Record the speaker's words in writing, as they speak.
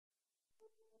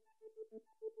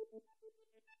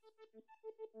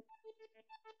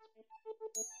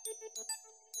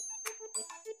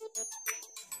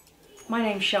My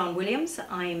name's Sian Williams.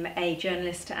 I'm a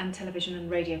journalist and television and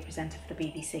radio presenter for the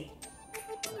BBC.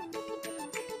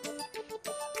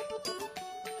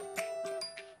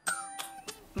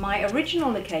 My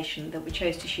original location that we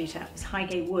chose to shoot at was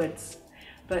Highgate Woods,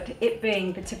 but it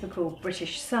being the typical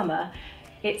British summer,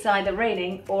 it's either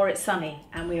raining or it's sunny,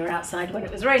 and we were outside when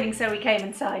it was raining, so we came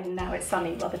inside, and now it's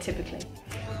sunny rather typically.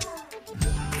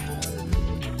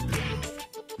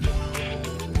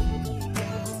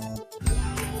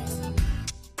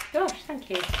 Gosh, thank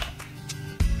you.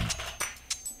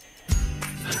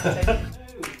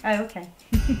 Oh, okay.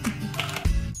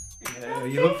 Yeah,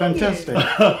 you look fantastic.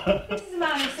 This is a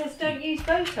man who says don't use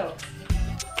Botox.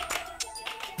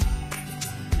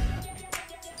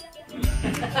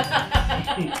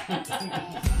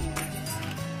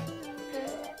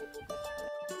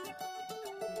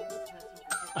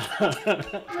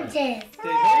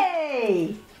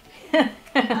 Hey!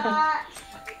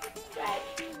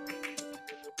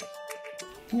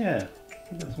 Yeah,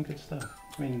 you've got some good stuff.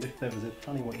 I mean, if there was a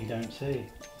funny what you don't see.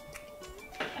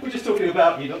 We're just talking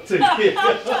about me, not to you.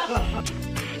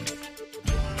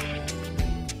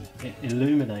 It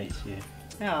illuminates you.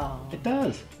 Oh, It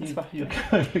does. That's why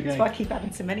That's I keep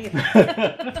having so many of them.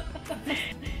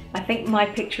 I think my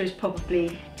picture is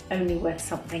probably only worth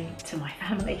something to my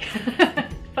family.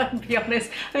 If I can be honest,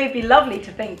 I mean, it'd be lovely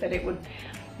to think that it would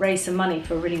raise some money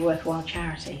for a really worthwhile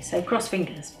charity. So cross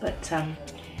fingers, but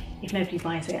if nobody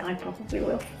buys it, I probably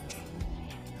will.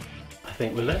 I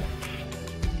think we'll live.